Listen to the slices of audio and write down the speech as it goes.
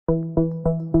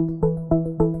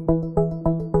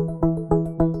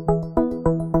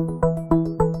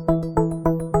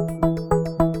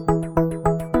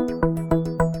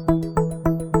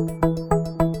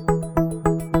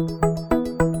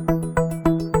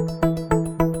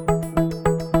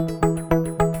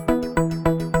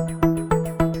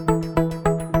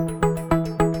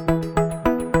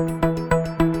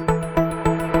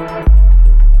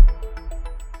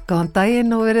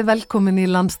sæl og verið velkomin í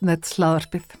Landsnet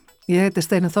hlaðvarpið. Ég heiti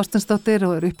Steinunn Þorsteinsdóttir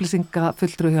og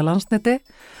upplýsingafulltrúi hjá Landsneti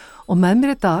og með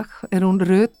mér í dag hún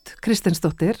Rut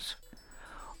Kristinsdóttir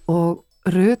og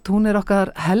Rut, hún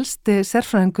okkar helsti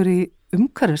sérfræðingur í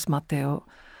umhverfismati og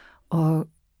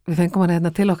við fengum hana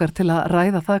hérna til okkar til að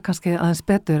ræða það kannski aðeins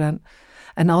betur en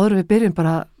áður við byrjum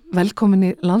bara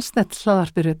velkomin í Landsnet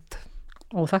hlaðvarpið, Rut.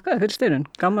 Og þakka þér fyrir Steinunn,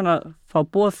 gaman að fá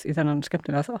boð í þennan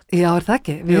skemmtilega þátt. Já, það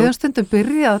ekki? Við höfum stundum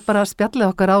byrjað bara að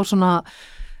spjalla okkar á svona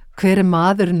hver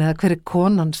maðurinn eða hver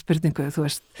konan spurningu, þú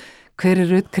veist, hver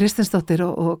Rut Kristinsdóttir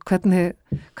og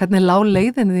hvernig lá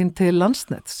leiðin þín til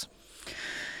Landsnets?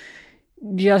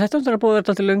 Já, þetta búið að vera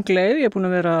dálítið löng leið, ég er búin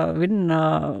að vera að vinna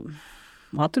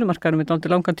atvinnumarkaðnum í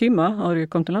dálítið langan tíma áður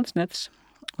ég kom til Landsnets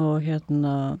og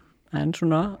en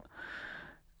svona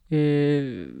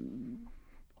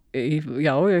ég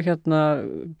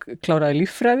kláraði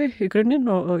líffræði í grunninn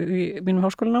og í mínum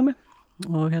háskólanámi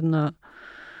og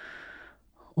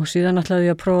síðan ætlaði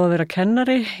ég að prófa að vera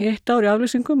kennari í 1 ár í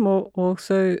aflýsingum og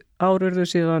þau ár urðu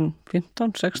síðan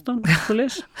 15, 16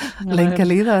 Lengi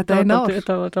að líða þetta einu ár.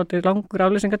 Þetta var langur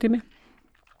aflýsingatími.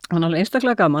 Þannig alveg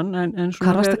einstaklega gaman.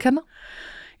 Hvað varst að kenna?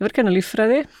 Ég var að kenna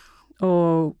líffræði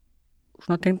og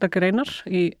svona tengdagreinar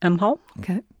í MH,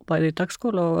 bæði í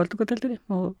dagskóla og öldungadeildinni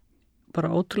og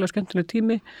bara ótrúlega skemmtileg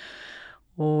tími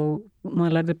og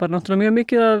maður lærði bara náttúrulega mjög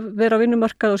mikið að vera á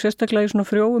vinnumarkað og sérstaklega í svona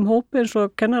frjóum hópi eins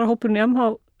og kennarahópurinn í MH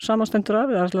samanstendur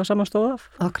af, eða alltaf samanstóð af,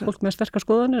 fólk með sterkar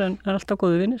skoðanir en alltaf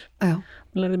góðu vinir.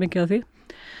 Maður lærði mikið af því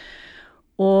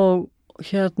og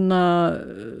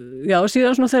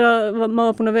síðan svona þegar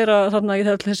maður búin að vera þarna í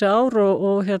þessi ár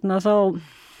og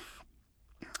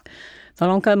þá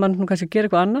langaði maður kannski að gera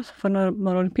eitthvað annað, fann að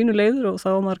maður var pínu leiður og þá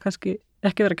var maður kannski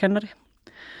ekki vera kennari.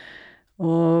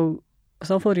 Og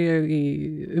þá fór ég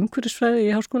í umhverfisfræði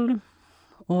í háskólanum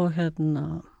og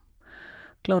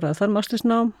kláraði þar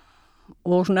mastersnám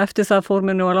og svona eftir það fór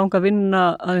mér nú að langa að vinna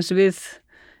aðeins við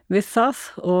það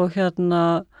og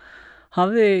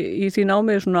hafði í því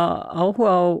námi svona áhuga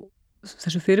á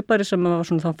þessu fyrirbæri sem var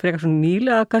svona þá frekar svona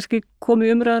nýlega kannski kom í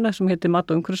umræðina sem heitir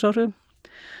mat- og umhverfisáhrif.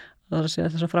 Það er að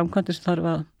segja þessar framkvæmdir sem þarf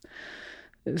að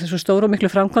þessu stóru og miklu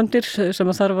framkvæmdir sem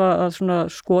að þarf að svona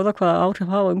skoða hvaða áhrif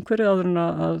hafa umhverfið áður en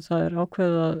að það er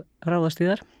ákveðið að ráðast í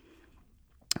þær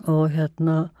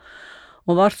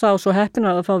og var þá svo heppin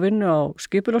að fá vinnu á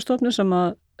skipulagsstofnun sem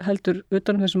að heldur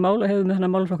utan þessu mála hefur með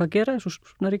þennan málaflokk að gera, þessu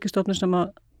svona ríkisstofnun sem að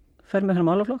fer með þennan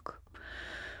málaflokk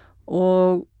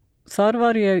og þar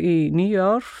var ég í 9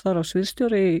 ár, þar á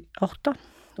sviðsstjóri í 8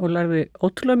 og lærði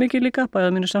ótrúlega mikið líka bæði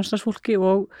að mínu samstarfsfólki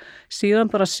og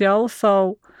síðan bara sjá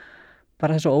þá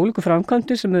bara þessu ólíku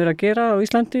framkvæmdir sem við erum að gera á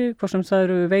Íslandi, hvort sem það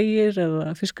eru vegir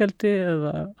eða fiskeldi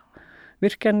eða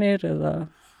virkjanir eða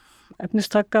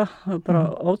efnistaka,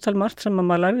 bara ótal margt sem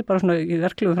maður lærði bara svona í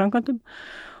verklegu framkvæmdum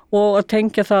og að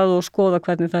tengja það og skoða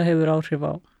hvernig það hefur áhrif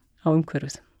á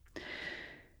umhverfið.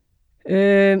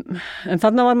 En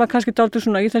þarna var maður kannski dálítið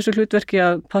svona í þessu hlutverki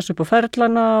að passa upp á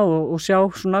ferlana og sjá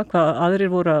svona hvað aðrir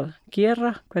voru að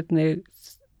gera, hvernig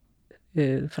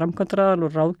framkvæmdaraðal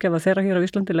og ráðgjafa þeirra hér á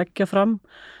Íslandi leggja fram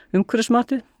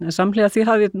umhverfismatið. En samhliða því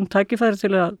hafi ég tækifæri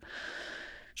til að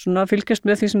svona fylgjast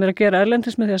með því sem er að gera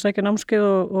erlendis með því að sækja námskeið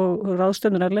og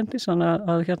ráðstefnur erlendis. Þannig að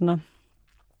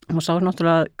maður sá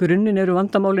náttúrulega að grunninn eru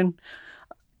vandamálin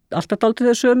alltaf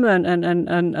dálítið þau sömu en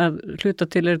að hluta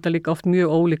til þetta líka oft mjög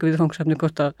ólík viðfangsefni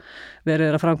hvort að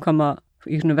verið að framkvæma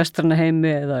í svona vestræna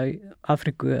heimi eða í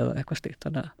Afríku eða eitthvað slíkt.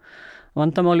 Þannig að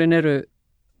vandamálin eru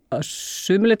að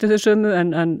sumuleyti þau sömu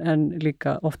en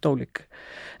líka oft ólík.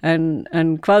 En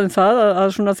hvað það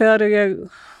að svona þegar ég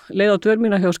leið á dvöl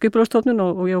mína hjá skipulagsstofnun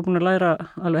og ég var búin að læra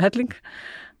alveg helling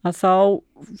að þá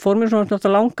fór mér svona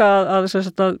að langa að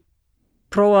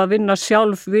prófa að vinna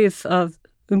sjálf við að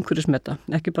umhverfismeta,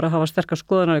 ekki bara hafa sterkar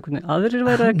skoðanar einhvern veginn aðrir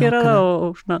verið að gera það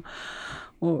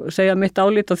og segja mitt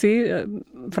álít á því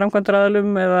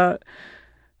framkvæmdaraðalum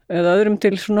eða öðrum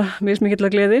til svona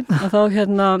mismikilla gleði að þá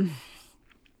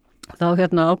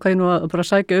ákvað ég nú að bara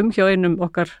sækja hjá einum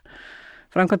okkar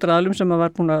framkvæmdaraðalum sem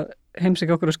var búin að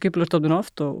heimsækja okkur á skipulagsstofnun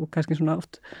oft og kannski svona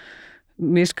oft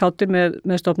miskáti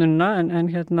með stofnunina en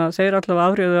þeir allavega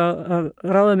áhrifðu að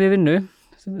ráða mig vinnu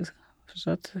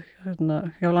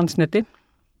hjá Landsneti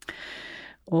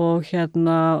og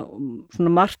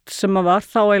svona margt sem að var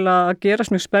þá eiginlega að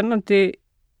gerast mjög spennandi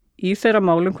í þeirra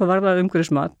málum hvað var það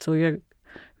umhverfismat og ég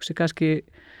hugsi kannski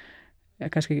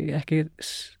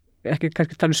ekki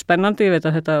talið spennandi, ég veit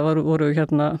að þetta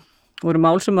voru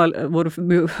mál sem voru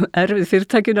mjög erfið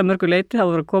fyrirtækinu að mörgu leyti, það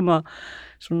voru að koma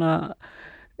svona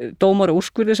dómar og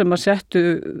úrskurði sem að settu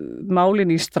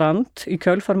málin í strand í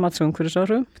kjölfar mats- og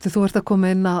umhverfisáhrifum. Þú ert að koma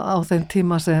inn á þeim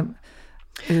tíma sem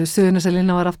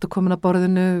Suðurnesjalína var aftur komin að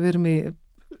borðinu, við erum í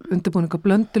undirbúning á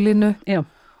Blöndulínu. Já.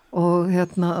 Og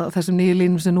þessum nýju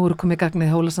línum sem nú eru komið í gagnið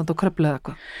í Hólasand og Kröflu eða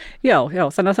eitthvað. Já,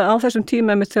 þannig að á þessum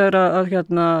tíma mitt þegar að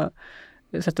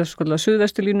þetta skoðlega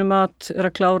Suðvesturlínumat er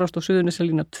að klárast og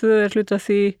Suðurnesjalína 2 er hluti af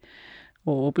því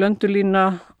og Blöndulína,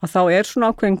 að þá er svona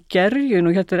ákveðin gerjun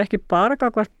og þetta er ekki bara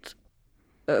gagnvart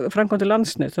framkvæmdi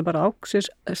Landsnet, það er bara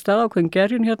stað ákveðin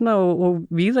gerjun og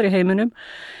víðar í heiminum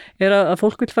er að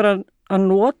fólk vil fara að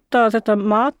nota þetta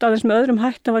mat aðeins með öðrum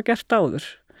hætti en var gert áður.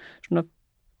 Svona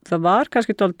það var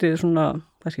kannski dálítið svona,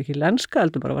 kannski ekki lenska,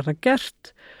 heldur bara var það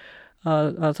gert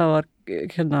að það var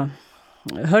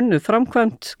hönnuð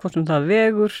framkvæmt, hvort sem það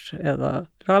vegur eða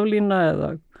raflína eða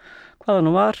hvaða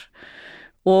nú var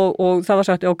og það var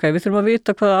sagt, ok, við þurfum að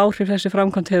vita hvaða áhrif þessi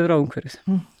framkvæmt hefur á umhverfið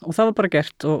og það var bara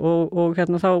gert og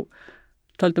þá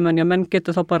töldu menn, menn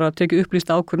geta þá bara tekið upplýst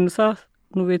ákvörðinu það,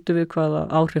 nú vitum við hvaða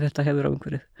áhrif þetta hefur á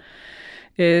umhverfið.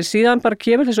 Síðan bara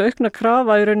kemur þessu aukna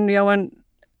krafa í rauninni en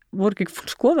voru ekki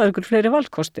skoðað ykkur fleiri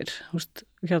valkostir.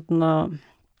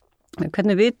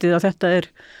 Hvernig vitið að þetta er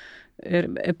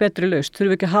betri lausn?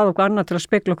 Þurfum við ekki að hafa eitthvað annað til að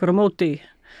spegla okkur á móti í?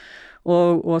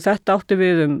 Og þetta átti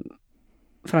við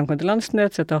framkvæmdi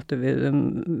Landsnet, þetta átti við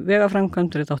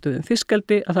vegaframkvæmdir, þetta átti við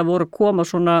fiskeldi, að það voru að koma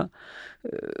svona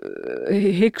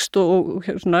hyggst og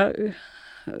svona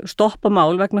stoppa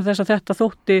mál vegna þess að þetta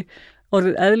þótti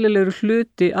orðið eðlilegur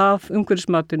hluti af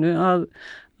umhverfismatinu að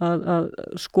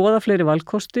skoða fleiri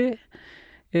valkosti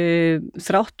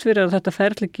þrátt fyrir að þetta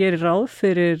ferli gerir ráð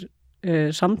fyrir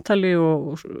samtali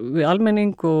við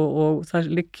almenning og það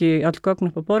liggi all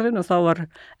gögn upp á borðinu og þá var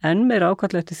enn meira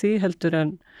ákall eftir því heldur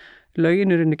en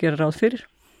löginurinn gera ráð fyrir.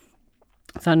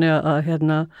 Þannig að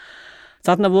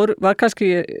þarna var kannski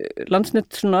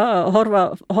Landsnet svona að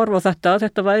horfa á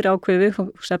þetta væri ákveðið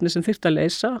viðfangsefni sem þyrfti að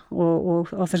leysa og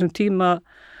á þessum tíma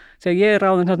þegar ég er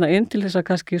ráðin þarna inn til þess að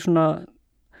kannski svona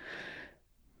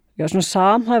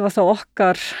samhæfa þá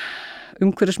okkar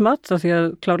umhverfismat, því að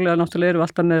klárlega náttúrulega erum við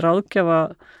alltaf með ráðgjafa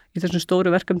í þessum stóru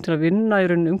verkefni til að vinna í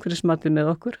rauninni umhverfismatið með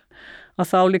okkur, að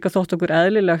þá líka þótt okkur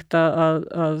eðlilegt að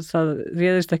það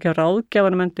réðist ekki að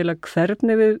ráðgjafanum endilega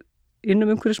hvernig við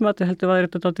innum umhverfismatið heldur væri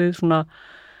þetta dálítið svona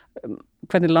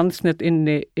hvernig Landsnet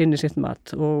inni sitt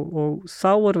mat og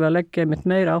þá vorum við að leggja einmitt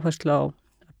meira áherslu á að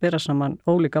bera saman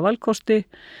ólíka valkosti.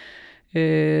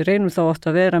 Reynum þá oft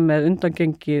að vera með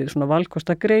undangengi svona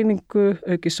valkostagreiningu,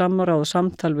 auki samráð og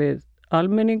samtal við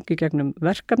almenning í gegnum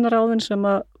verkefnaráðin sem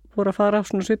að voru að fara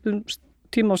svona svipum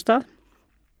tíma á stað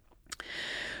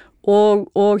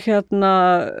og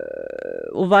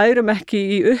værum ekki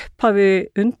í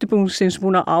upphafi undirbúningsins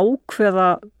búin að ákveða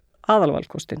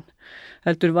aðalvalkostin.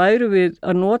 Heldur værum við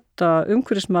að nota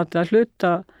umhverfismati að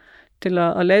hluta til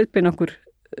að leiðbeina okkur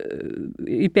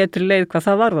í betri leið hvað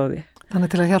það varðaði.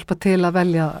 Þannig til að hjálpa til að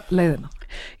velja leiðina?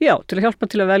 Já, til að hjálpa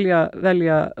til að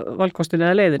velja valkostin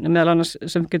eða leiðin, meðal annars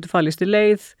sem getur falist í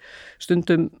leið,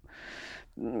 stundum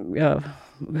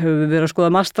höfum við verið að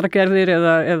skoða mastragerðir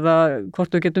eða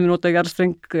hvort við getum notað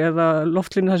jarðstreng eða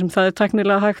loftlínu þar sem það er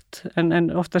tæknilega hægt,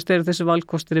 en oftast eru þessi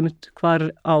valkostir einmitt hvar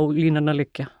á línan að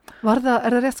liggja. Er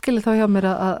það rétt skilið þá hjá mér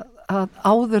að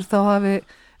áður þá hafi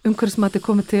umhverfismati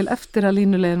komið til eftir að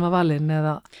línuleiðin var valin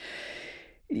eða...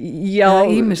 Já,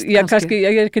 kannski,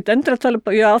 ég er ekki endur að tala,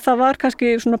 það var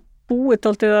kannski svona búið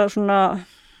dálítið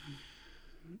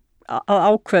að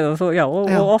ákveða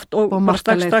og oft og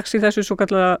strax í þessu svo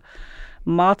kallega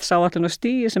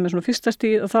matsáætlunarstigi sem er svona fyrsta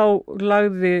stig og þá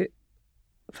lagði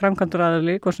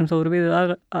framkvæmdaraðili, hvort sem þó eru við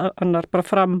annar bara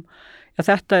fram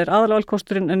að þetta er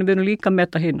aðalvalkosturinn en við erum líka að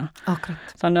meta hina. Akkurat.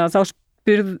 Þannig að þá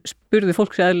spurði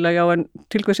fólk sér eðlilega en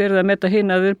til hvers er það að meta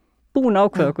hina að við erum búin að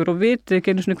ákveða okkur og vitið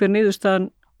ekki einu svona hver niðurstaðan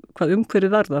hvað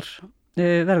umhverfið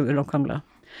verður nákvæmlega.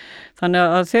 Þannig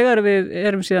að þegar við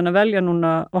erum síðan að velja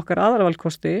núna okkar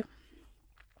aðalvalkosti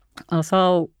að þá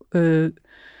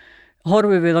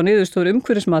horfum við á niðurstöður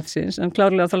umhverfismatsins en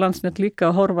klárlega það Landsnet líka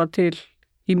að horfa til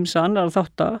ýmsa annarra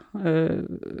þátta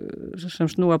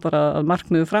sem snúa bara að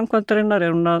markmiðu framkvæmdarinnar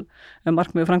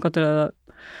markmiðu framkvæmdarinnar að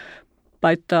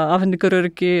bæta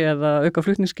afhendingaröryggi eða auka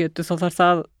flutningsgetu þá þarf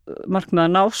það markmið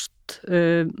að nást.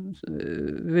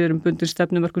 Við erum bundin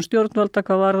stefnumörkum stjórnvalda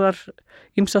hvað varðar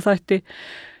ýmsa þætti.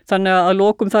 Þannig að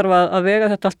lokum þarf að vega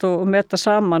þetta allt og meta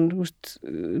saman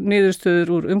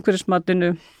niðurstöður úr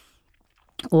umhverfismatinu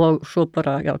og svo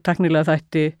bara teknilega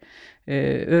þætti,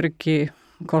 öryggi,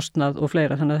 kostnað og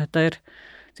fleira. Þannig að þetta er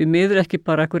því miður ekki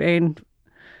bara einhver ein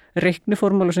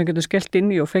reikniformúla sem getur skellt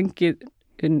inn í og fengið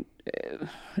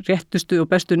réttustu og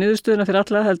bestu niðurstöðuna fyrir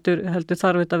alla heldur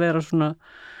þarf þetta að vera svona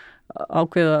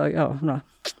ákveða,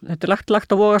 þetta er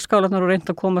lagt á vogarskálarnar og reynt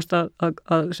að komast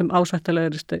að sem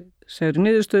ásættilegri segri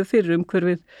niðurstöðu fyrir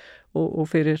umhverfið og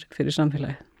fyrir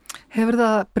samfélagi. Hefur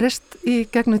það breyst í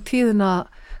gegnum tíðina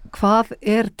hvað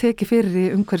tekið fyrir í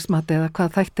umhverfismati eða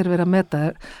hvað þættir verið að meta?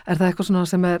 Er það eitthvað svona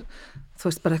sem þú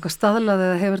veist, bara eitthvað staðlað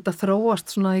eða hefur þetta þróast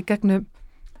svona í gegnum,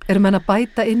 eru menn að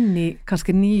bæta inn í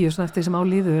kannski nýju svona eftir því sem á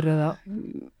líður eða?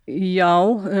 Já,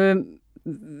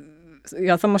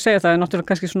 það má segja það, en náttúrulega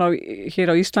kannski svona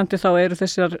hér á Íslandi þá eru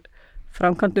þessar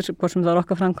framkvæmdir, hvort sem það er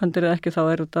okkar framkvæmdir eða ekki, þá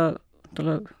eru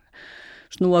þetta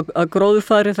snúa að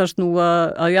gróðurfari, það snúa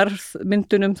að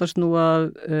jarðmyndunum, það snúa að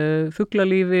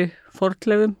fuglalífi,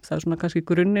 fornleifum, það er svona kannski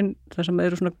grunninn, það sem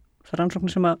eru svona það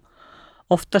rannsóknir sem að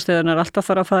oftast eða er alltaf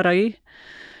fara í.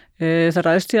 Það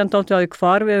ræðst síðan dálítið á því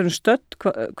hvar við erum stödd,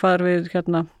 hvar við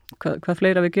hvað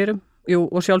fleira við gerum. Jú,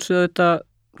 og sjálfsögðu þetta,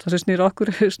 það sem snýr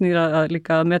okkur, snýr að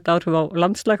líka að meta áhrif á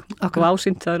landslag og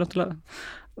ásýnd, það er náttúrulega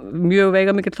mjög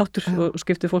veigamikill þáttur og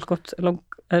skiptir fólk gott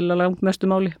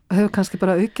langmestu máli. Hefur kannski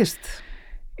bara aukist?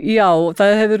 Já,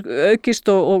 það hefur aukist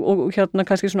og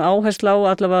kannski svona áhersla á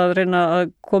allavega að reyna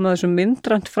að koma þessum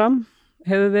myndrænt fram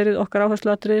hefur verið okkar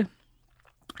áhersluatriði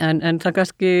en það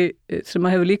kannski sem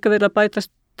að hefur líka verið að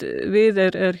bætast við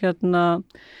er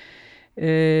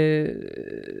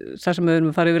þar sem við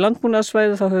erum að fara yfir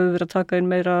landbúnaðarsvæði þá hefur við verið að taka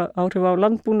inn meira áhrif á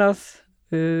landbúnað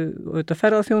og þetta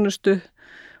ferðaþjónustu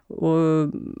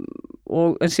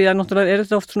en síðan náttúrulega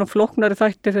þetta oft svona flóknari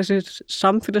þættir, þessir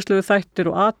samfélagslegu þættir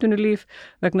og atvinnulíf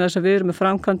vegna þess að við erum með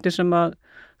framkvæmdir sem að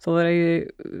þó það eigi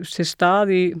sér stað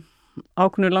í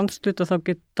ákveðnu landshluta þá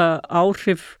geta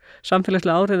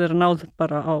samfélagslega áhrif er að náð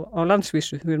bara á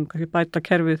landsvísu. Við erum kannski bæta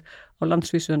kerfið á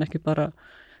landsvísu en ekki bara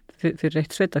fyrir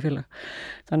eitt sveitafélag.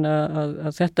 Þannig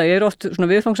að þetta er oft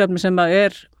svona viðfangsefni sem að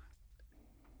er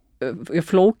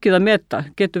flókið að meta,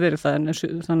 getur verið það en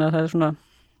þannig að það er svona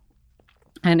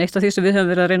en eitt af því sem við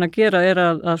höfum verið að reyna að gera er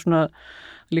að svona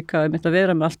líka að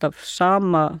vera með alltaf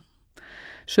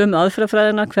sömu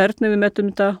aðferðafræðina, hvernig við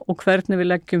metum þetta og hvernig við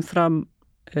leggjum fram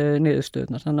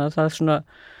niðurstöðunar. Þannig að það er svona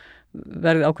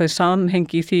verið ákveðið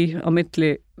samhengi í því á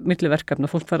milli verkefna.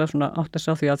 Fólk fara svona átt að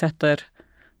sjá því að þetta er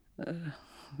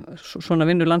svona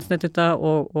vinnur Landsnet þetta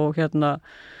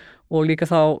og líka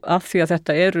þá af því að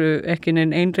þetta eru ekki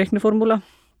ein reikniformúla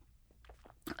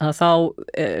að þá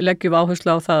leggjum við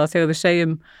áherslu á það að þegar við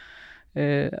segjum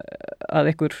að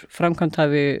einhver framkvæmd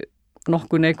hafi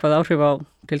nokkuð neikvæð áhrif á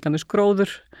til dæmis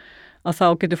gróður að þá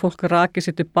getur fólk rakið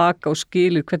sér tilbaka og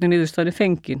skilið hvernig niðurstaðan er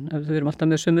fengin. Við erum alltaf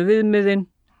með sömu viðmiðin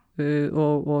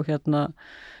og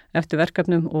eftir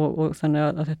verkefnum og þannig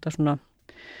að þetta svona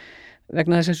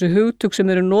vegna þessu hugtök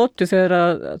sem eru notuð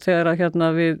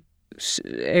þegar við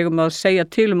eigum að segja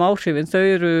til áhrifin, þau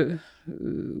eru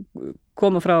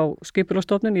koma frá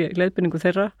skipulagsstofnun í leiðbeiningu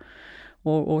þeirra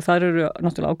og þar eru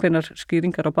náttúrulega ákveðnar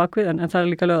skýringar á bakvið en það er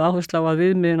líka lögð áhersla á að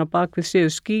viðmiðin á bakvið séu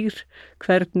skýr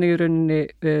hvernig í rauninni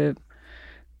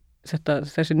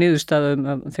þessi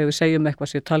niðurstaðum þegar við segjum eitthvað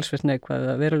sé talsvert neikvæð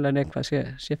eða verulega neikvæð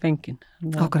sé fengin.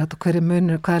 Akkurat, og hverju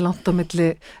munur, hvað er langt á milli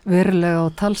verulega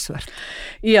og talsvert?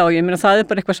 Já, ég meina það er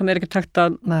bara eitthvað sem er ekki takt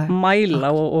að mæla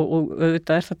og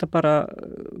auðvitað er þetta bara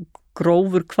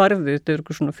grófur kvarði, þetta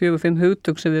eru svona 4-5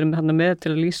 hugtök sem við erum með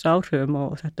til að lýsa áhrifum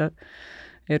og þetta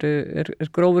er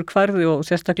grófur kvarði og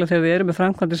sérstaklega þegar við erum með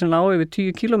framkvæmdir sem ná yfir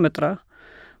 10 kílómetra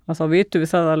að þá vitum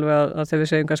við það alveg að þegar við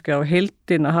segjum kannski á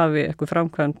heildin að hafi eitthvað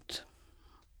framkvæmt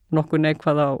nokkuð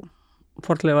neikvæð á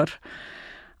fornleifar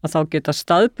að þá geta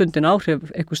staðbundin áhrif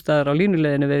eitthvað staðar á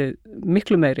línuleiðinu verið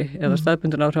miklu meiri eða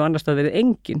staðbundin áhrif annar stað verið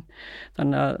engin.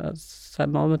 Þannig að það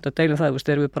má að deila það,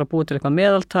 erum við bara búið til eitthvað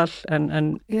meðaltal en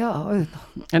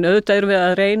auðvitað erum við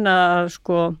að reyna að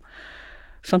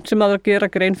samt sem að gera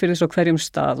grein fyrir þessu á hverjum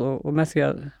stað og með því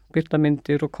að birta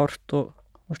myndir og kort og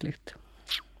slíkt.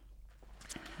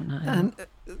 En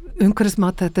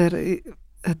umhverfismat,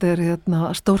 þetta er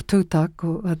stórt hugtak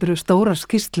og þetta eru stórar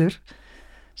skýrslur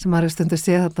sem maður stundu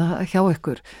sé þetta hjá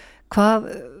ykkur. Hvað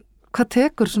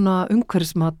tekur svona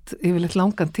umhverfismat yfirleitt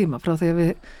langan tíma frá því að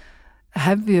við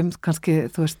hefjum kannski,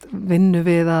 vinnu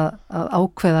við að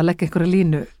ákveða að leggja einhverja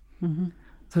línu?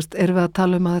 Erum við að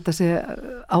tala að þetta sé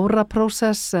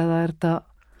áraprósess eða er þetta?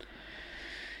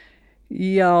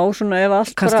 Já, svona ef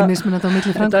allt kannski mismunandi á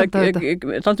milli framkvæmda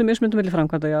Þannig mismunandi á milli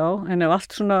framkvæmda, já, en ef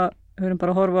allt svona, við erum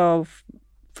bara að horfa á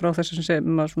frá þessu sem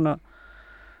segjum að svona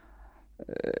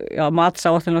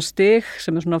matsáætlunar stig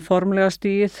sem er svona formlega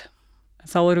stigið,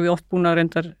 þá erum við oft búin að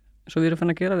reyndar, svo við erum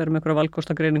fann að gera, við erum með einhverja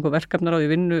valkostagreiningu og verkefnar á því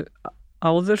vinnu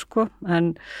áður, en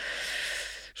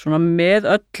svona með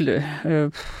öllu,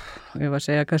 ég var að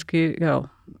segja kannski,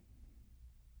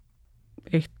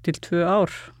 1 til 2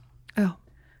 ár. Já.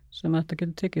 Sem þetta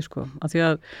getur tekið, af því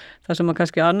að það sem að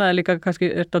kannski annað er líka kannski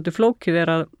dálítið flókið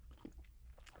er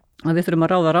að við þurfum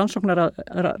að ráða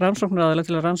rannsóknaraðila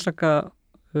til að rannsaka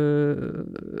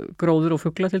gróður og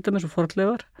fugla til dæmis og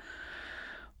fornleifar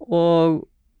og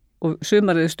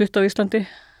sumarið er stutt á Íslandi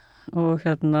og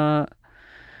þannig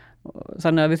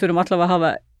að við þurfum allavega að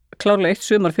hafa klárlega 1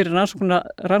 sumar fyrir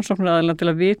rannsóknaraðila til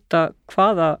að vita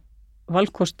hvaða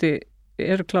valkosti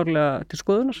eru klárlega til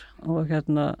skoðunar og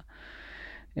þannig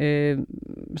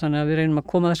að við reynum að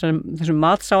koma þessum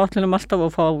matsáætlunum alltaf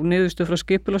og fá niðurstöðu frá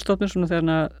Skipulagsstofnun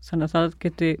þannig að það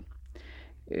geti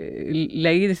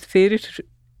leiðið fyrir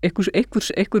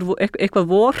eitthvað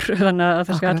vor þannig að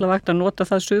það sé allavega hægt að nota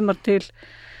það sumar til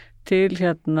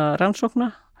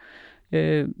rannsókna.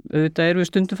 Auðvitað erum við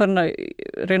stundum farin að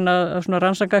reyna að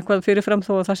rannsaka eitthvað fyrirfram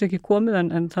þó að það sé ekki komið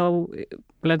en þá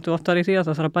lendum við oftar í því að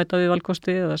það þarf að bæta við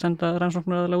valkosti eða senda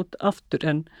rannsóknaraðila út aftur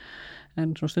en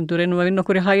stundum reynum við að vinna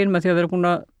okkur í haginn með því að vera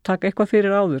búin að taka eitthvað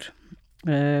fyrir áður.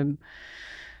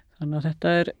 Þannig að þetta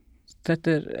er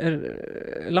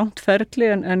langt ferli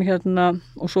en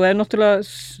og svo náttúrulega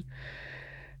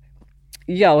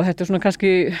já, þetta er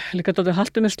kannski líka dálítið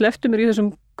haltu með sleftu mér í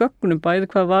þessum gögnum bæði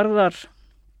hvað varðar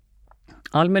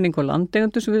almenning og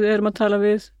landeigendur sem við erum að tala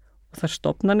við og þær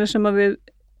stofnanir sem að við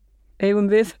eigum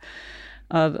við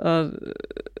að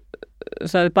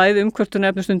það er bæði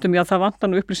umkvörtunarefni stundum já það vantar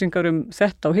nú upplýsingar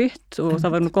þetta og hitt og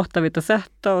það var nú gott að vita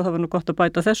þetta og það var nú gott að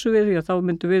bæta þessu við því að þá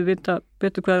myndum við vita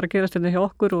betur hvað að gerast hjá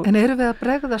okkur. En erum við að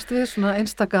bregðast við svona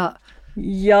einstaka?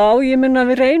 Já, ég minna að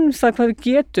við reynum það hvað við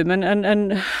getum en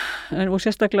og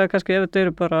sérstaklega kannski ef þetta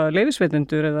eru bara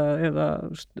leyfisveitendur eða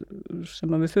sem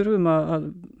að við þurfum að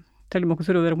teljum okkur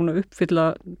þurfum að vera búin að uppfylla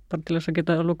bara til þess að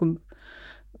geta að lokum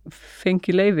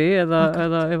fengi leyfi eða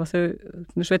ef þau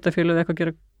sveitarfélög eitthvað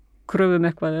gera kröfum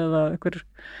eitthvað eða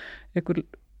einhver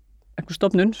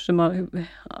stofnun sem að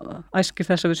æskir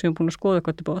þess að við séum búin að skoða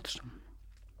eitthvað til bóts.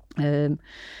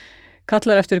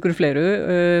 Kallar eftir einhverju fleiru,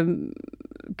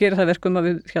 gerir það verkum að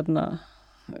við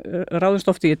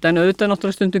ráðumst oft í þetta en auðvitað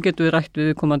náttúrulega stundum getum við rætt við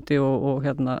viðkomandi og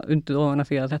undið ofan af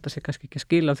því að þetta sé kannski ekki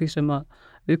skil af því sem að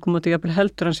viðkomandi jafnvel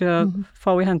heldur hann sé að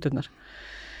fá í hendurnar.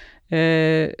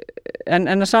 En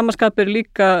að samaskap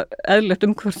líka eðlilegt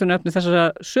umkvörtunarefni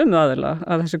þessara sömu aðila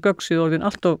að þessi gögn séu orðin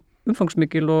alltof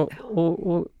umfangsmikil og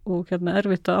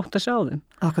erfitt að átta sig á þeim.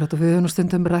 Akkurat og við höfum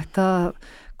stundum rætt að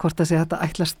hvort það sé þetta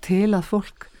ætlast til að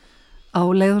fólk á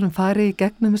leiðunum fari í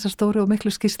gegnum þessar stóru og miklu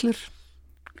skýrslur.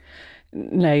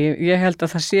 Nei, ég held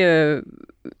að það sé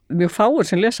mjög fáir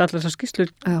sem lesa allar þessar skýrslur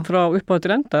frá uppá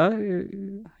til enda.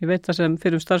 Ég veit það sem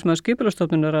fyrir starfsmenn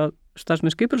Skipulagsstofnunar að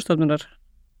starfsmenn Skipulagsstofnunar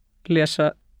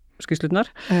lesa skýrslurnar.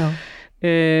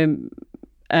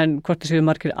 En hvort það séu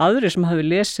margir aðrir sem hafi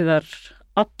lesið þar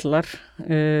allar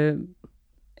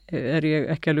er ég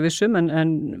ekki alveg vissum en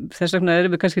þess vegna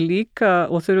erum við kannski líka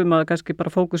og þurfum að kannski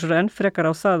bara fókusera enn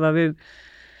frekar á það að við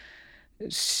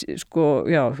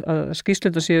að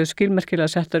skýrslurnar séu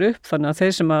skilmerkilega settar upp þannig að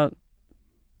þeir sem að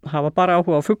hafa bara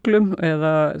áhuga á fuglum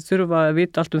eða þurfa að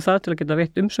vita allt það til að geta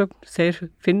veitt umsögn, þeir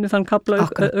finni þann kafla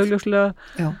augljóslega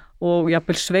og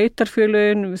jafnvel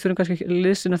sveitarfélögin, við þurfum kannski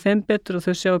liðsina þeim betur og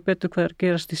þau sjáu betur hvað er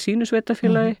gerast í sínu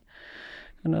sveitarfélagi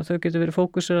þannig að þau getur verið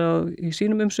fókusera í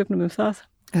sínum umsögnum það.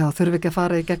 Já, þurfum ekki að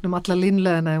fara í gegnum alla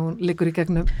línlega ef hún liggur í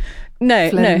gegnum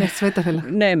fleiri mitt sveitafélag.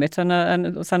 Nei, mitt,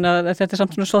 þannig að þetta er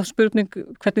samt svona spurning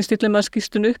hvernig stillir maður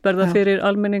skýrslun upp, er það fyrir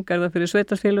almenning, er það fyrir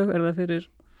sveitarfélag, er það fyrir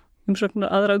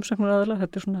aðra umsögnaraðila,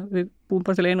 þetta er svona, við búum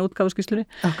bara til eina útgáfu skýrslunni.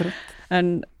 Akkurat.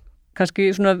 En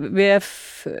kannski svona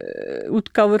VF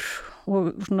útgáfur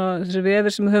og svona þessi VF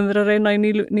sem við höfum verið að reyna í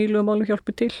nýlugum málum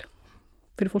hjálpi til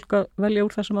fyrir fólk að velja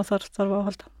úr það sem að þarf að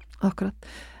halda. Akkurat.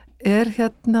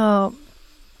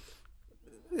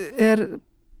 Er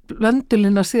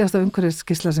Blöndulinn að síðasta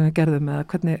umhverfisskýrsla sem við gerðum eða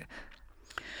hvernig?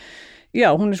 Já,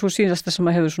 hún er svo síðasta sem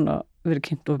að hefur svona verið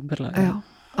kynnt opinberlega. Já,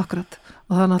 akkurat.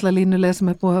 Og það er náttúrulega línuleg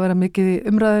sem er búið að vera mikið í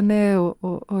umræðinni og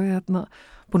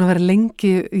búin að vera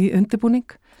lengi í undirbúning.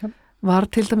 Já. Var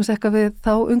til dæmis eitthvað við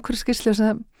þá umhverfisskýrslu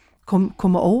sem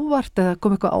koma óvart eða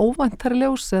kom eitthvað óvæntari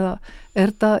ljós eða er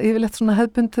þetta yfirleitt svona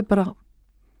hefðbundið bara?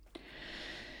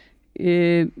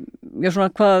 Já,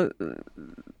 svona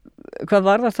hvað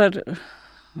var það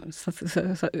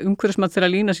umhverfismat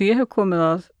þeirra lína sem ég hef komið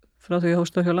að frá því ég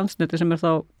hósta hjá Landsneti sem er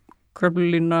þá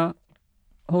Kröflulína,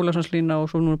 Hólasandslína og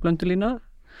svo núna Blöndulína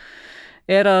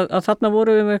er að þarna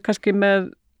vorum við kannski með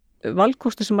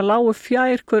valkosti sem að lágu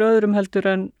fjær hver öðrum heldur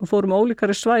en og fórum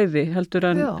ólíkari svæði heldur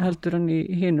en í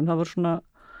hinum. Það voru svona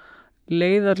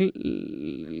leiðar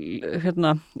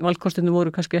valkostinu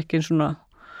voru kannski ekki eins svona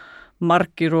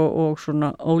margir og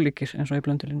svona ólíkir eins og í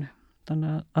Blöndulínu.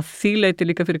 Þannig að því leiti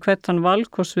líka fyrir hvert þann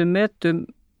valkost við metum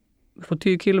fór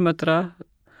 10 kilometra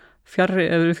fjarri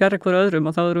hver öðrum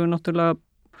og þá erum við náttúrulega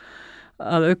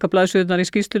að auka blaðsíðurnar í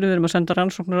skýrslunum, við erum að senda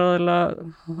rannsóknaraðila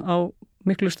á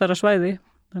miklu stærra svæði,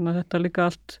 þannig að þetta líka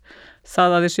allt það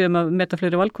að við séum að meta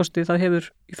fleiri valkosti, það hefur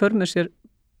í för með sér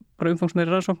bara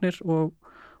umfangsmeiri rannsóknir og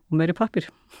meiri pappír.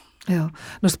 Já,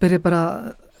 nú spyr ég bara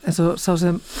eins og sá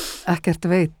sem ekkert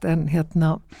veit, en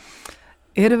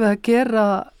erum við að gera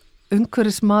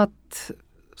umhverfismat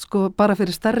sko bara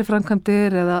fyrir stærri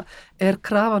framkvæmdir eða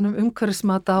krafan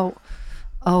umhverfismat á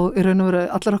í raun og veru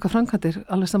allar okkar framkvæmdir,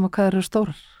 alveg saman hvað eru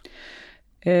stórar?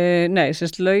 Nei,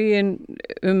 lögin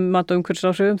mat á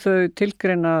umhverfisáhrifum, þau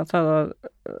tilgreina það að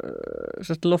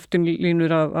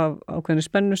loftlínur af ákveðinu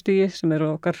spennustígi sem eru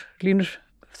okkar línur,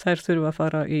 þær þurfa að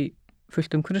fara í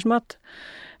fullt umhverfismat,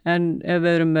 en ef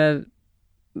við erum með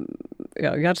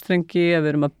jarðstrengi, ef við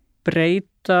erum að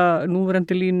breyta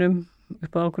núverandi línum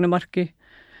upp á ákveðnu marki,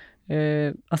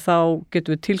 að þá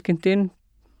getum við tilkynnt inn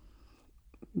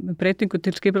breytingu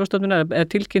til skipulagsstofnunar eða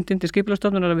tilkynnt inn til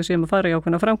skipulagsstofnunar að við séum að fara í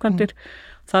ákveðna framkvæmdir.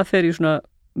 Það fer í svona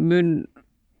mun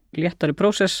léttari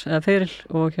prósess eða feril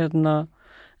og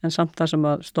en samt það sem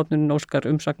að stofnunin óskar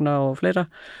umsagna og fleira,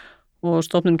 og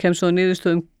stofnunin kemst svo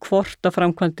niðurstöðum hvort að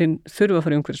framkvæmdin þurfa að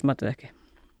fara í umhverfismat eða ekki.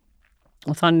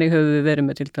 Og þannig höfum við verið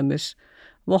með til dæmis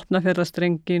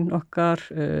Vopnafjarðarstrengin okkar,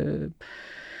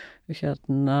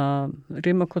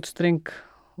 Rimakotstreng,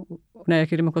 nei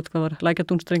ekki Rimakot, hvað var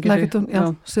Lækjatúnstrengin, og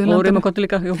Rimakot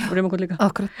líka, Rimakot líka.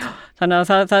 Akkurat. Þannig að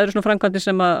það eru svona framkvæmdir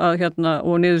sem að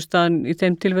og niðurstaðan í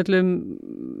þeim tilfellum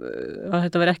að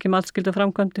þetta veri ekki matskylda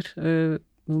framkvæmdir,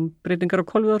 breytingar á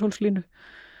Kolviðarhólslínu,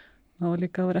 það var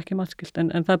líka að vera ekki matskild,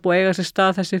 en það er búið að eiga sér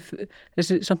stað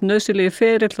þessi samt nauðsynlegi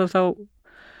ferill, og þá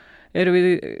eru við,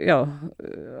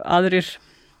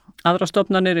 aðra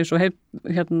stofnanir eins og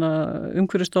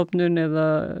umhverfisstofnun eða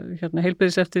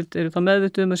heilbrigðiseftirlit eru þá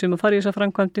meðvituð að séum að fara í þessar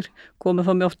framkvæmdir, koma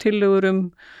þá með oft tillögur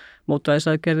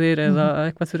mótvægisaðgerðir eða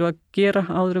eitthvað þurfa að gera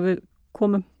áður við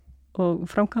komum og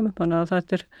framkvæmum, þannig að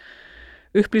þetta er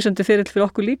upplýsandi ferill fyrir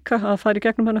okkur líka að fara í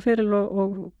gegnum þennan ferill og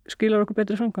skilar okkur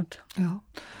betri framkvæmd. Já,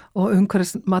 og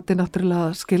umhverfismati náttúrulega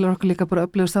skilar okkur líka bara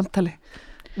öflugur samtali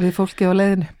við fólki á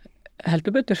leiðinni.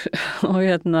 Heldur betur og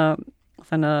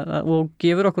þannig að og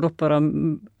gefur okkur upp bara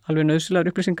alveg nauðsynlegar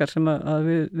upplýsingar sem að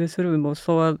við þurfum, og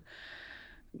þó að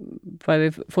bæði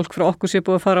fólk frá okkur sé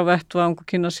búið að fara á vettvang og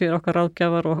kynna sér okkar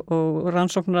ráðgjafar og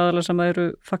rannsóknaraðilar sem eru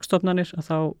fagstofnanir, að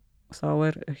þá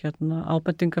er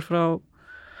ábendingar frá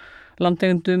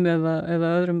landeigendum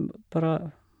eða öðrum bara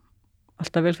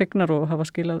alltaf velfegnar og hafa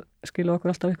skilað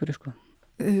okkur alltaf ykkur, sko.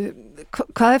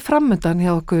 Hvað er framundan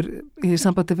hjá okkur í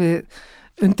sambandi við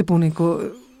undirbúning og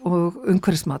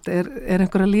umhverfismat? Er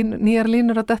einhverja nýjar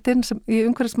línur að detta inn í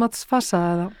umhverfismatsfasa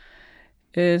eða?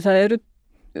 Það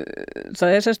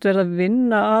er sérst verið að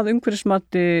vinna að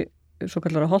umhverfismati svo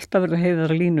kallar að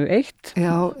Holtavörðuheiðar línu 1.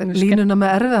 Já, línuna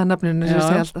með erfiða nafninu sem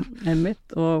sé alltaf. Já, einmitt,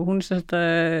 og hún er sérst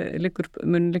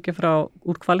mun liggja frá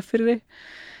úr Hvalfirði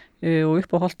og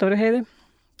upp á Holtavörðuheiði,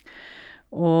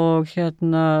 og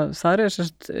þar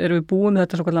erum við búin með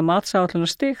þetta svo kallar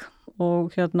matsáætlunarstig, og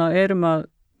erum að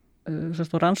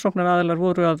rannsóknaraðilar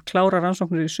voru að klára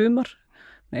rannsóknir í sumar.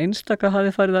 Einstaka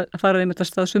hafði farið einmitt að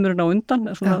stað sumurinn á undan,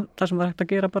 það sem var hægt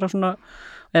að gera bara svona,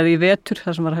 eða í vetur,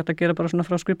 það sem var hægt að gera bara svona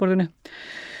frá skrifborðinu.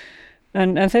 En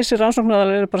þessi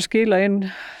rannsóknaraðilar eru bara að skila inn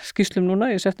skýrslum núna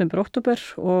í september-október,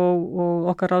 og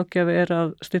okkar ráðgjafi er að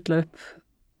stilla upp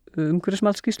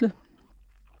umhverfismatsskýrslu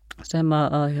sem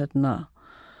að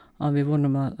við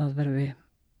vonum að verði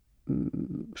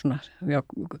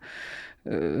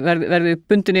verði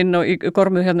bundin inn í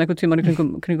gormuð einhvern tíman í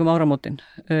kringum áramótin,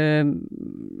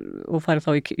 og farið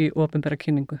þá í opinbera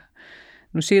kynningu.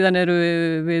 Nú síðan eru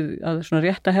við að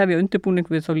rétt að hefja undirbúning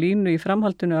við þá línu í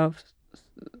framhaldinu af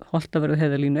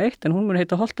Holtavörðuheiðarlínu 1, en hún mun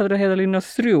heita Holtavörðuheiðarlínu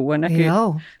 3, en ekki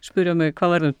spyrja mig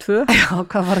hvað verðum 2. Já,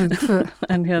 hvað verðum 2?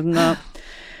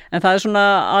 En það er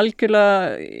svona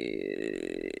algjörlega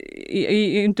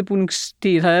í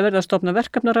undirbúningsstíð. Það er verið að stofna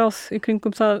verkefnaráð í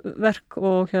kringum það verk,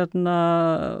 og svona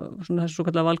þessu svo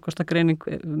kallar valkostagreining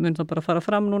mun þá bara fara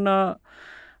fram núna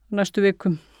næstu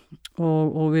vikum,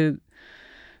 og við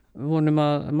vonum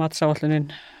að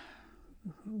matsáætlunin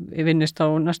vinnist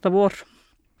á næsta vor,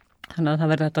 þannig að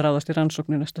það verði þetta ráðast í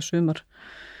rannsóknir næsta sumar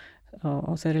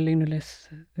á þeirri línuleið.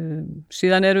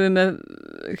 Síðan erum við með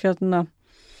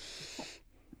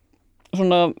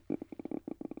svona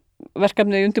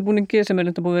verkefni í undirbúningi sem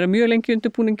er búið að vera mjög lengi í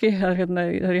undirbúningi. Það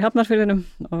er í Hafnarfirðinum,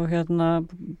 og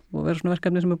vera svona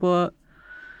verkefni sem er búið að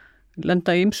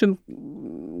lenda í ýmsum,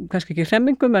 kannski ekki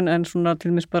hremmingum, en svona til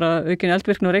dæmis bara aukin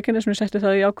eldvirkni á Reykjanes sem setti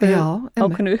það í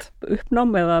ákveðnu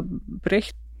uppnám eða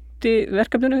breytti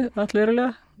verkefninu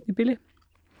allverulega í bíli.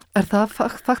 Er það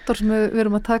faktor sem við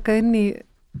erum að taka inn í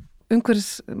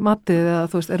umhverfismatið eða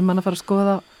þú veist, mann að fara að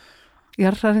skoða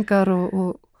jarðhræringar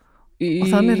og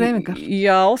þannig hreyfingar?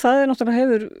 Já, það náttúrulega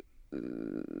hefur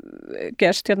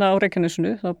gerst hérna á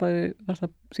Reykjanesinu, þá bæði var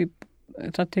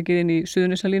það tekið inn í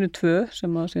Suðurnesjalínu 2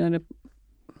 sem að síðan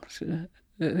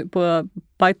búið að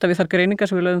bæta við þar greiningar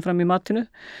sem við lögðum fram í matinu.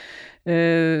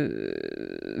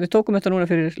 Við tókum þetta núna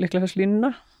fyrir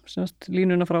Liklafellslínuna,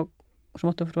 línuna sem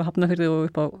átti frá Hafnarfirði og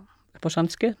upp á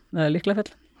Sandskeið, eða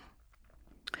Liklafell.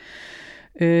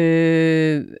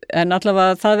 En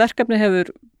allavega það verkefni hefur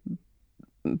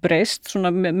breyst svona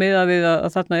miðað við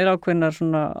að þarna ákveðnar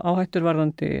svona áhættur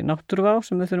varðandi náttúruvá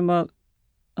sem við þurfum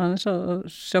aðeins að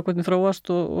sjá hvernig þróast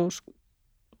og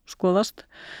skoðast.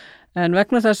 En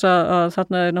vegna þess að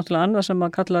þarna náttúrulega annað sem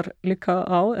að kallar líka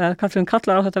á, eða kallum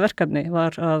kallar á þetta verkefni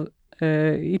var að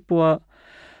íbúa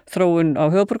þróun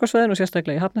á höfuðborgarsvæðinu og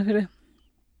sérstaklega í Hafnarfirði.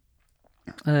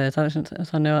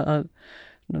 Þannig að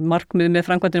markmið með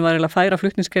framkvæmdinni var að færa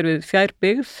flutningskerfið fjær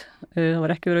byggð. Það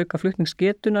var ekki verið að auka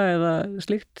flutningsgetuna eða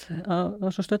slíkt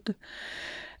að svo stöddu.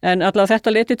 En allavega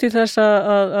þetta leti til þess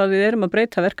að við erum að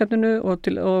breyta verkefninu og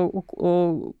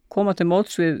koma til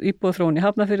móts við íbúaþróun í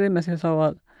Hafnarfirði með því þá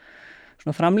að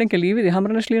framlengja lífið í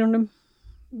Hamraneslínunum,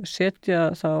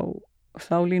 setja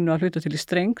þá línu að hluta til í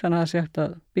streng, þannig að það sé hægt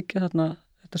að byggja þarna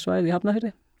þetta svæði í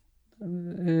Hafnarfirði.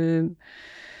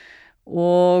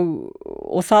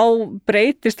 Og þá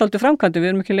breytist aldrei framkvæmdi, við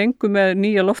erum ekki lengur með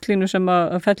nýja loftlínu sem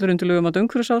að fellur undir lögum að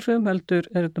umhverfisáhrifum, heldur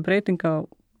þetta breyting á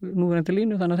núverandi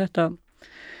línu, þannig að þetta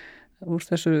úr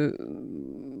þessum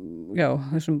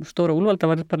stóra úlvalda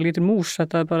var bara lítil mús,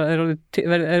 þetta bara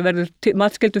verður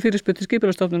matskildu fyrirspurn til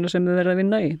skipulagsstofnunar sem við verðum að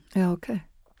vinna í. Já, ok.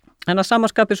 En að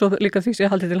samanskapi svo líka því sem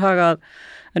ég haldi til haga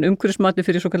en umhverfismati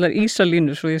fyrir svo kallar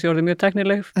ísalínur, svo ég sé orðið mjög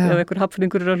teknileg ef einhver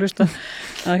hapfringur að hlusta.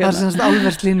 Það er semst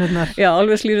álverslínurnar. Já,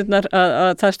 álverslínurnar,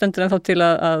 að það stendur ennþá til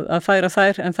að færa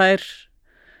þær, en þær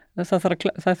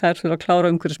þurfa að klára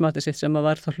umhverfismati sitt sem að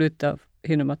var þá hluti af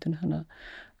hinumatinu.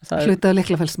 Hluti af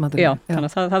Liklafellsmatinu. Já, þannig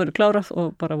að það verður klárað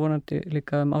og bara vonandi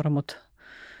líka áramót.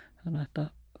 Þannig að þetta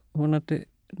vonandi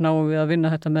náum við að vinna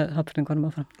þetta með hapfringunum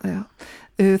áfram. Já.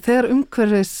 Þegar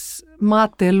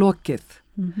umhverfismati er lokið,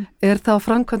 er þá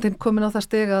framkvæmdin komin á það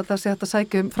stig að það sé hægt að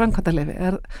sækja framkvæmdaleyfi?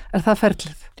 Er það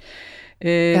ferlið?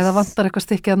 Eða vantar eitthvað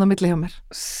stikkið á milli hjá mér?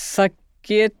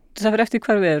 Það fyrir eftir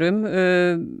hvar við erum.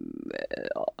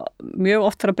 Mjög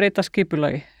oft þarf að breyta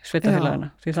skipulagi sveitarfélagana.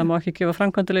 Því það má ekki gefa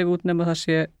framkvæmdaleyfi út nema það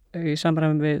sé í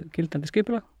samræmi við gildandi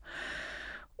skipulag.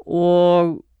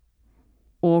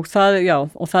 Og það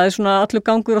er svona allur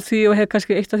gangur á því og hefur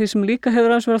kannski eitt af því sem líka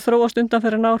hefur aðeins verið að þróast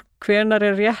undanfarin ár, hvenær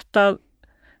er rétt að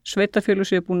sveitarfélög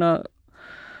séu búin að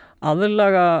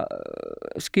aðlaga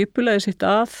skipulagið sitt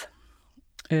að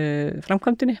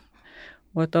framkvæmdinni.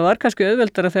 Og þetta var kannski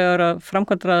auðveldara þegar að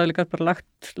framkvæmdaraðilega bara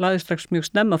lagði strax mjög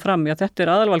snemma fram, já þetta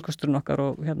er aðalvalkosturinn okkar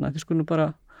og þið skulum bara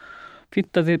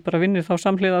fínt að þið bara vinnir þá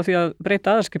samhliða því að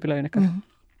breyta aðalskipulaginu ykkar.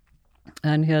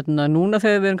 En núna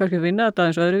þegar við erum kannski að vinna þetta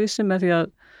eins öðruvísi með því að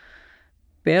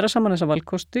bera saman þessa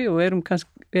valkosti og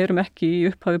erum ekki í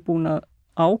upphafi búin að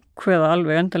ákveða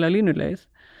alveg endalega línuleið,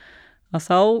 að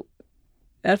þá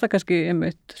er það kannski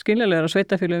einmitt skynlega að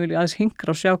sveitarfélögin vilja aðeins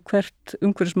hingra og sjá hvert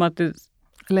umhverfismatið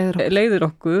leiðir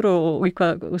okkur og í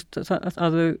hvað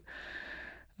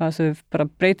að þau bara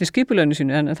breyti skipulaginu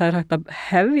sínu, en það er hægt að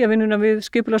hefja vinnuna við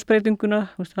skipulagsbreytinguna,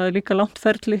 það er líka langt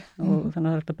ferli og þannig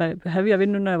að það er hægt að hefja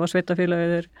vinnuna ef að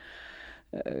sveitarfélagið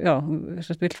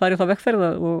vill fara í þá vegferð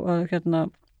og að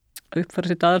uppfæra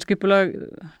sitt aðalskipulag,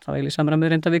 það er í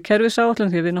samræmi reynda við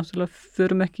kerfisáætlun, því við náttúrulega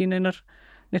förum ekki í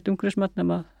neitt umhverfismat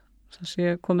nema það sé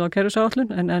komið á kerfisáætlun,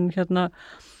 en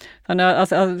þannig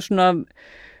að svona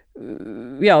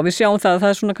við sjáum það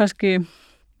er svona kannski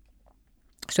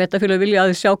sveitarfélög vilja að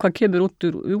þið sjá hvað kemur út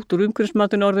úr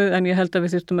umhverfismatinu orðið, en ég held að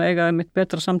við þyrftum að eiga mitt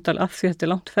betra samtal af því þetta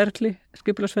er langt ferli,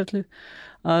 skipulagsferli,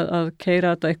 að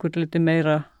keyra þetta eitthvað liti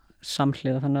meira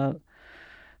samhliða, þannig að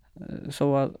þó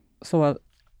að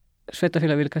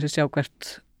sveitarfélög vilja kannski sjá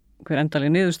hver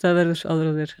endalega niðurstaða verður áður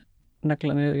að þeir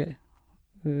negla niður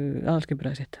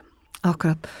aðalskipulagið sitt.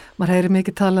 Akkurat, maður heyri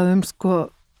mikið talað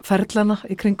ferlana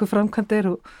í kringu framkvæmdir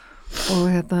og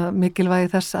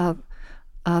mikilvægi þess að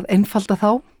einfalda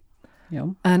þá. Já.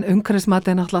 En umhverfismat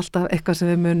er náttúrulega alltaf eitthvað sem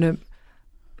við munum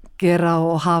gera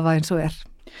og hafa eins og er.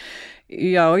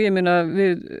 Já, ég meina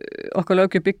okkar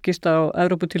löggjöf byggist á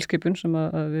Evróputilskipun sem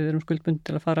að við erum skuldbundin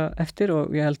til að fara eftir og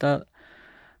ég held að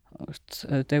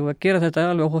þegar við að gera þetta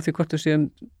alveg óháð því hvort við séum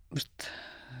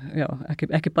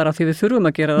ekki bara því við þurfum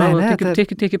að gera það og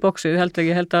tekið bóksið,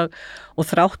 ég held að og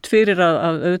þrátt fyrir að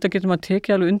auðvitað getur maður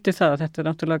tekið alveg undir það, þetta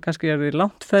náttúrulega kannski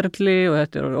langt ferli og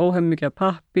þetta óhemmikið af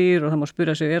pappír og það má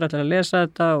spyrja sig, allir að lesa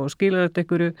þetta og skila þetta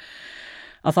einhverju,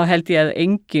 að þá held ég að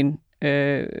enginn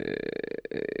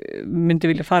myndi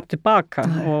vilja fara tilbaka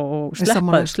og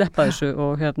sleppa þessu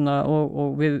og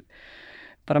við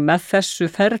bara með þessu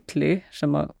ferli sem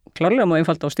að klárlega má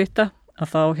einfalda og stytta að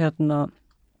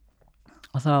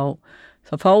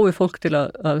þá fái fólk til að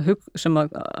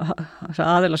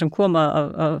aðila sem koma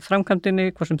að framkvæmdinni,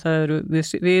 hvað sem það eru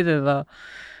við eða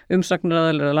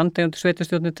umsagnaraðilar eða landeigendur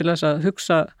sveitarstjórnir til þess að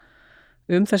hugsa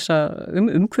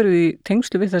umhverfið í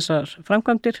tengslu við þessar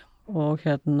framkvæmdir og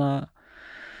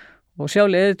sjá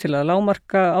leiðir til að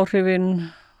lágmarka áhrifin,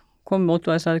 koma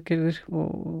mótvægisaðgerðir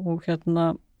og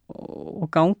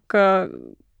ganga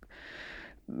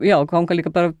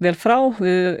líka bara vel frá.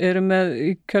 Við erum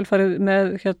í kjölfarið með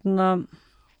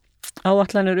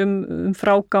áætlanir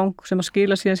frágang sem að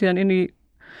skila síðan inn í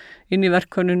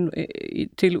verkhönnun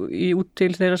út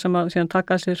til þeirra sem að síðan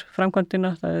taka sér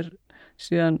framkvæmdina. Það er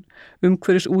síðan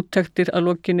umhverfis úttektir að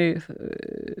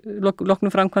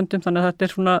loknum framkvæmdum, þannig að þetta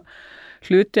er svona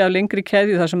hluti af lengri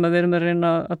keðju þar sem að við erum að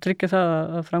reyna að tryggja það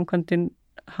að framkvæmdin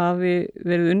hafi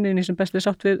verið unnin í sem bestið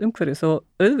sátt við umhverfið, þó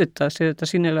auðvitað sé þetta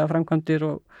sýnilega framkvæmdir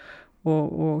og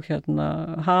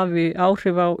hafi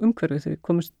áhrif á umhverfið, þau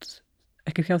komist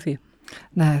ekki hjá því.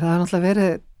 Nei, það har náttúrulega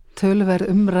verið töluverð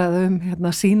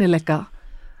umræða sýnileika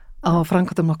á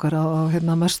framkvæmdum okkar á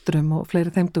möstrum og fleiri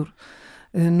þeimdur.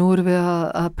 Nú erum við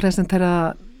að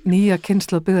presentera nýja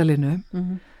kynslóð byggðalínu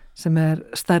sem er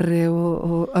stærri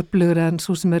og öflugri en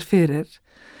svo sem er fyrir.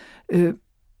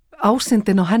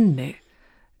 Ásýndin á henni,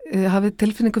 hafið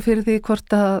tilfinningu fyrir því hvort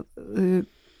að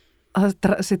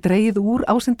sé dregið úr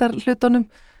ásýndarhlutunum,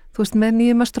 þú veist, með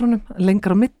nýjum möstrunum,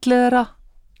 lengra á milli þeirra?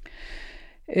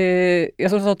 Þú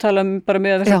veist þá að tala bara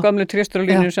með þessar gamlu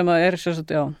trésturalínur sem að er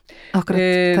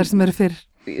Akkurat, þar sem eru fyrir.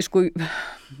 Sko,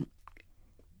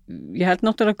 ég held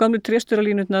náttúrulega að gamlu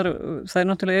trésturalínurnar, þær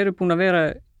náttúrulega eru búin að vera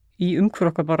í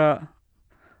umhverf okkar bara,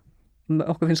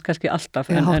 okkur finnst kannski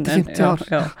alltaf. Hátt í 50 ár.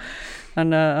 Já.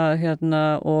 Þannig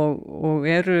að og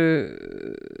eru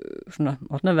svona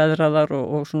orðna veðraðar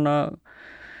og svona,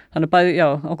 þannig að bæði,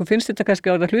 okkur finnst þetta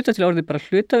kannski orðið að hluta til orðið bara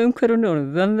hluta umhverfunu,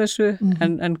 orðið vön þessu,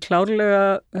 en klárlega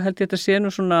held ég þetta sé nú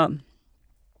svona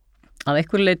að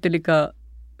einhver leiti líka,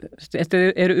 þetta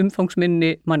eru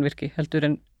umfangsminni mannvirki heldur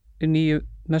en nýju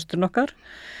mösturinn okkar,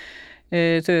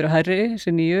 þau eru hærri,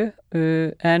 þessi nýju,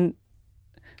 en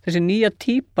þessi nýja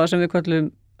típa sem við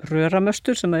kallum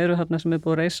röramöstur sem eru þarna sem er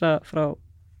búið að reisa frá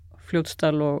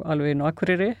Fljótsdal og alveg inn á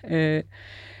Akureyri,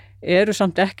 eru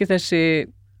samt ekki þessi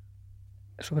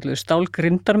svo kalluðu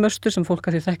stálgrindarmöstur sem fólk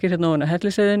að því þekkir á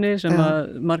Helliseiðinni sem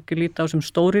að margir líta á sem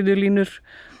stóriðjulínur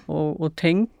og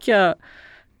tengja,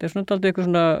 þetta er svona dálítið eitthvað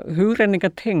svona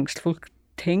hugrenningatengsl, fólk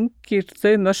tengir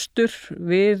þau möstur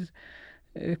við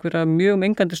einhverja mjög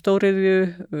mengandi stóriðju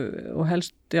og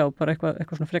helst, bara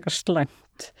eitthvað svona frekar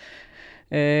slæmt.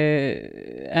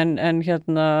 En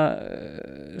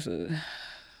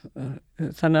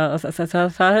þannig að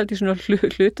það held ég svona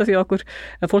hluta því okkur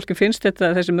að fólki finnst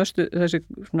þetta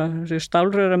þessi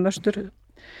stálröra möstur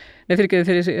fyrir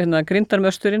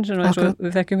grindarmösturinn sem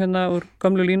við þekkjum úr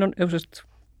gömlu línun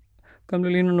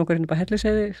okkar bara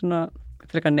Helliseiði svona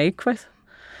frekar neikvæð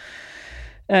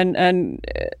en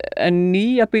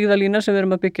nýja byggðalína sem við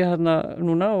erum að byggja þarna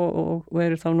núna og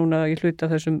eru þá núna í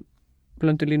hluta þessum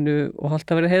blöndulínu og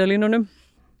Holtaverði heiðalínunum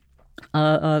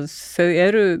að þau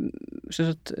eru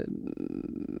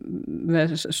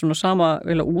með svona sama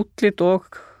útlit og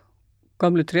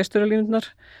gamlu trésturalínurnar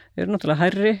eru náttúrulega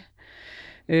hærri.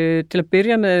 Til að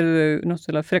byrja með eru þau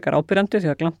náttúrulega frekar ábyrjandi því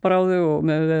að glampar á þau og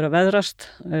með þau eru að veðrast,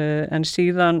 en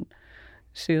síðan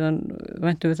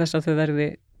væntum við þess að þau verði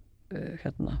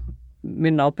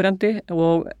minna ábyrjandi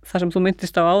og það sem þú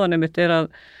myndist á áðan einmitt er að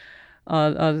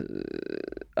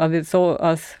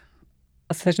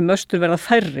þessi möstur verða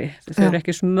færri, þau eru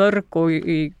ekki smörg og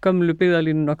í gömlu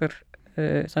byggðalínun okkar,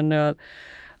 þannig að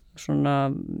svona,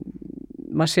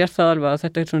 maður sér það alveg að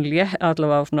þetta er svona létt,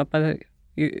 allavega svona bæði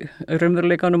í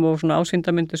raunveruleikanum og svona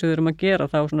ásýndamyndu sem við erum að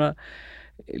gera, þá svona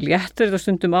léttir þetta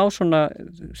stundum á svona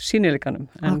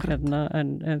sýnileikanum,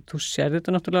 en þú sér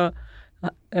þetta náttúrulega,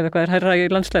 ef eitthvað er hærra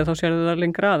í landslæð þá sér þetta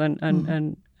lengra að, en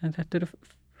þetta eru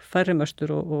færri möstur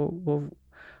og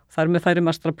það er með færri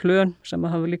mastra plön sem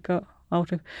að hafa líka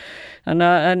áhrif. Þannig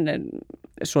að, en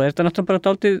svo er þetta náttúrulega bara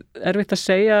dálítið erfitt að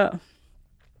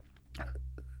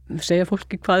segja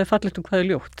fólki hvað er fallegt og hvað er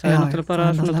ljótt. Það er náttúrulega bara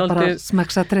svona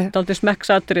dálítið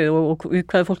smekksatrið og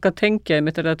hvað er fólk að tengja,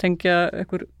 einmitt er að tengja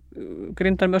einhver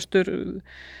grindarmöstur,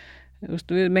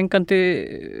 við mengandi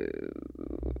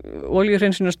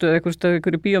olíuhreinsunarstöð,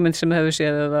 einhverju bíómynd sem hefur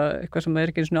séð eða eitthvað sem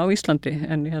ekki einu sinni á Íslandi,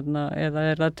 en eða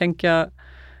það tengja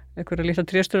einhverja litla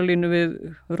trésturalínu við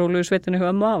rólugu sveitinni hjá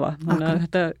ömmu og afa. Þannig að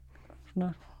þetta það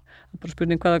er bara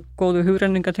spurning hvaða góðu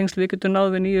hugrenningatengsl við getum náð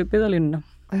við nýju byggðalínuna.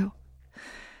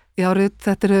 Já, Rut,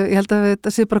 ég held að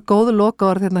þetta sé bara góðu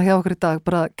lokaorð hérna hjá okkur í dag.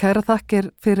 Bara kæra þakkir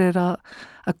fyrir að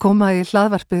koma í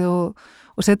hlaðvarpi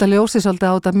og setja ljósið svolítið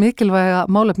á þetta mikilvæga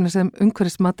málefni sem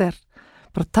umhverfismat er.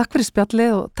 Bara takk fyrir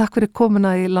spjallið og takk fyrir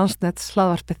komuna í Landsnets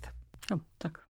hlaðvarpið. Já, takk.